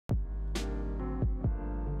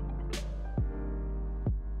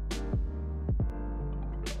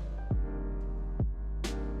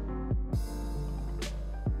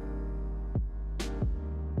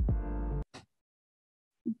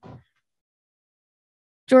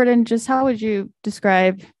Jordan, just how would you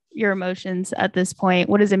describe your emotions at this point?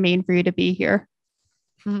 What does it mean for you to be here?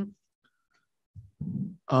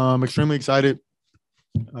 Extremely excited.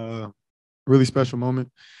 Really special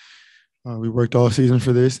moment. We worked all season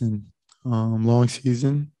for this, and long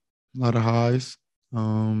season, a lot of highs,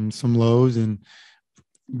 some lows, and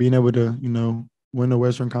being able to, win the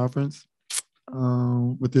Western Conference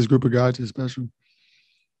with this group of guys is special.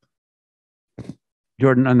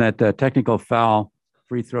 Jordan, on that technical foul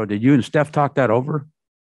free throw, did you and Steph talk that over?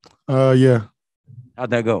 Yeah. How'd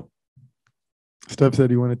that go? Steph said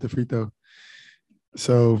he wanted the free throw.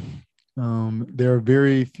 So there are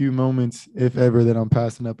very few moments, if ever, that I'm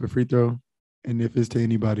passing up a free throw. And if it's to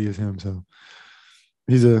anybody, it's him. So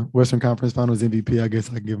he's a Western Conference Finals MVP. I guess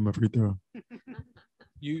I can give him a free throw.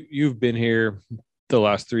 You've been here the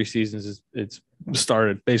last 3 seasons. It's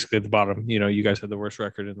started basically at the bottom. You guys had the worst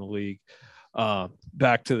record in the league.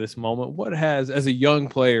 Back to this moment, what has, as a young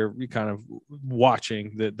player, you kind of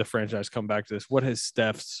watching the franchise come back to this, what has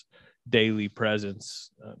Steph's daily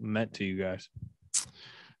presence meant to you guys?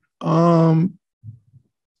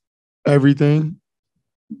 Everything.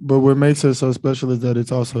 But what makes it so special is that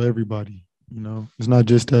it's also everybody. It's not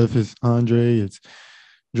just Steph, it's Andre, it's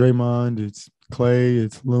Draymond, it's Clay,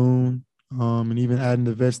 it's Loon, and even adding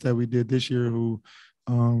the vets that we did this year who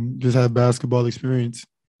just have basketball experience.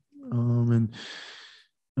 And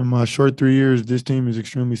in my short 3 years, this team is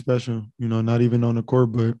extremely special, not even on the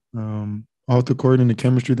court, but off the court and the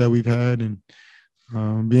chemistry that we've had, and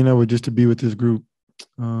being able just to be with this group,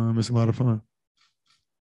 it's a lot of fun.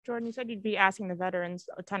 Jordan, you said you'd be asking the veterans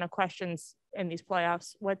a ton of questions in these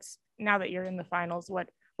playoffs. Now that you're in the finals,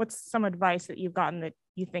 what's some advice that you've gotten that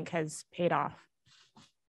you think has paid off?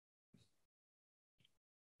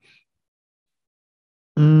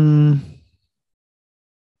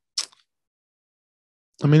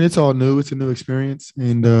 It's all new. It's a new experience,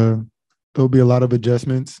 and there'll be a lot of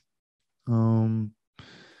adjustments, and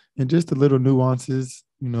just the little nuances,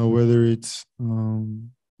 whether it's,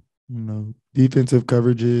 defensive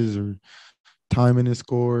coverages or timing and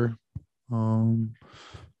score,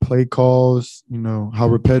 play calls, how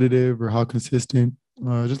repetitive or how consistent,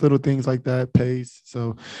 just little things like that, pace.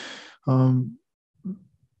 So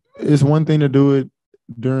it's one thing to do it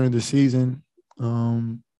during the season,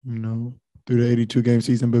 through the 82-game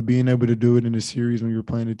season, but being able to do it in a series when you're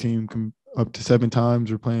playing a team up to 7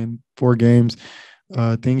 times or playing 4 games,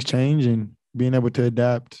 things change, and being able to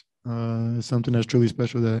adapt is something that's truly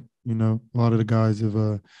special that, a lot of the guys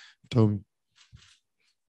have told me.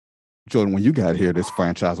 Jordan, when you got here, this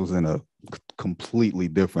franchise was in a completely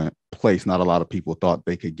different place. Not a lot of people thought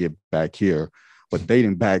they could get back here, but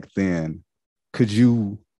dating back then, could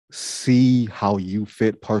you see how you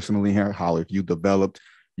fit personally here? How if you developed,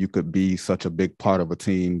 you could be such a big part of a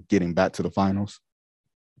team getting back to the finals?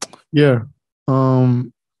 Yeah.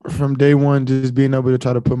 From day one, just being able to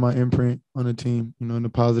try to put my imprint on the team, in a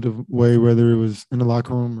positive way, whether it was in the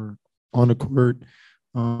locker room or on the court,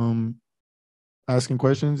 asking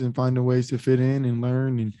questions and finding ways to fit in and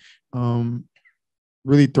learn, and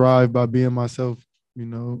really thrive by being myself,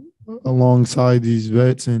 alongside these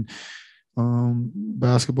vets and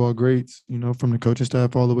basketball greats, from the coaching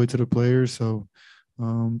staff all the way to the players. So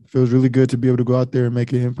feels really good to be able to go out there and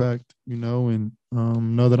make an impact, and know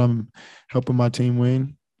that I'm helping my team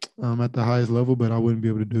win at the highest level, but I wouldn't be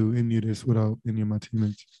able to do any of this without any of my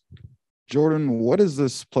teammates. Jordan, what has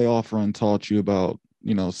this playoff run taught you about,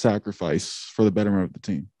 sacrifice for the betterment of the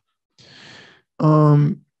team?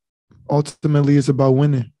 Ultimately, it's about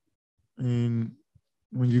winning. And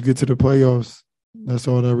when you get to the playoffs, that's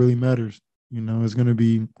all that really matters. It's going to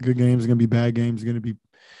be good games, it's going to be bad games, it's going to be,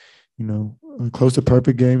 close to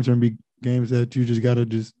perfect games, and be games that you just got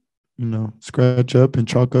to scratch up and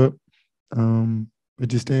chalk up. But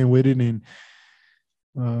just staying with it and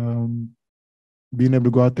being able to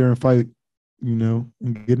go out there and fight, and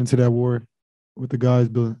get into that war with the guys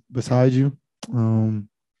beside you.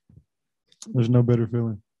 There's no better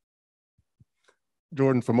feeling.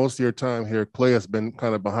 Jordan, for most of your time here, Clay has been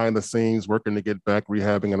kind of behind the scenes, working to get back,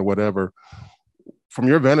 rehabbing and whatever. From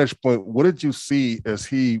your vantage point, what did you see as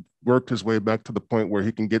he worked his way back to the point where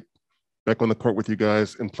he can get back on the court with you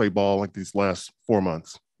guys and play ball like these last 4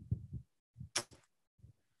 months?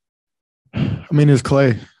 It's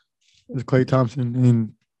Clay. It's Clay Thompson.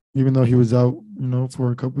 And even though he was out,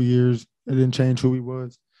 for a couple of years, it didn't change who he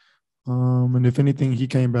was. And if anything, he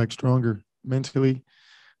came back stronger mentally.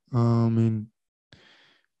 And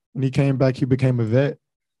when he came back, he became a vet,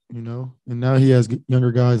 and now he has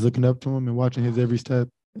younger guys looking up to him and watching his every step.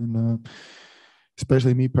 And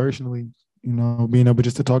especially me personally, you know, being able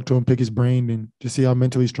just to talk to him, pick his brain, and just see how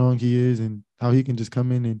mentally strong he is and how he can just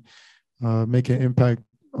come in and make an impact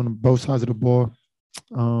on both sides of the ball.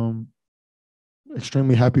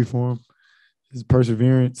 Extremely happy for him. His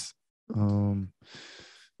perseverance,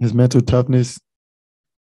 his mental toughness,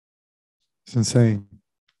 it's insane.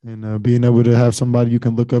 And being able to have somebody you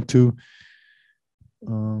can look up to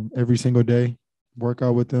every single day, work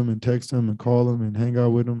out with them and text them and call them and hang out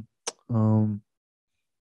with them.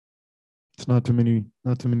 It's not too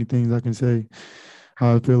many things I can say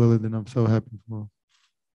how I feel other than I'm so happy for him.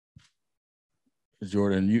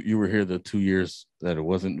 Jordan, you were here the 2 years that it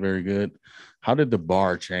wasn't very good. How did the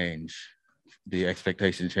bar change, the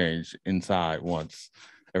expectation change inside once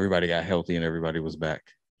everybody got healthy and everybody was back?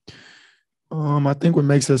 I think what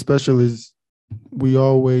makes us special is we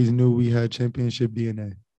always knew we had championship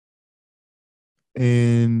DNA.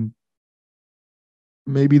 And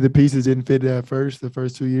maybe the pieces didn't fit at first, the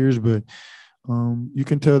first 2 years, but you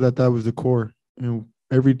can tell that was the core. And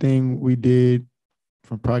everything we did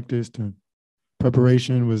from practice to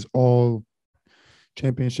preparation was all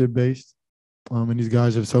championship based. And these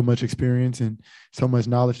guys have so much experience and so much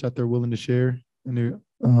knowledge that they're willing to share. And it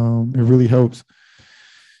really helps.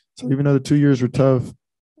 So even though the 2 years were tough,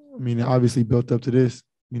 I mean, it obviously built up to this,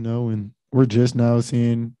 you know, and we're just now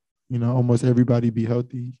seeing, you know, almost everybody be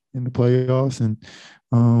healthy in the playoffs. And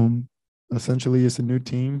essentially it's a new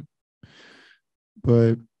team.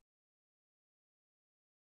 But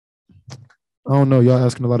I don't know. Y'all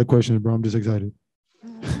asking a lot of questions, bro. I'm just excited.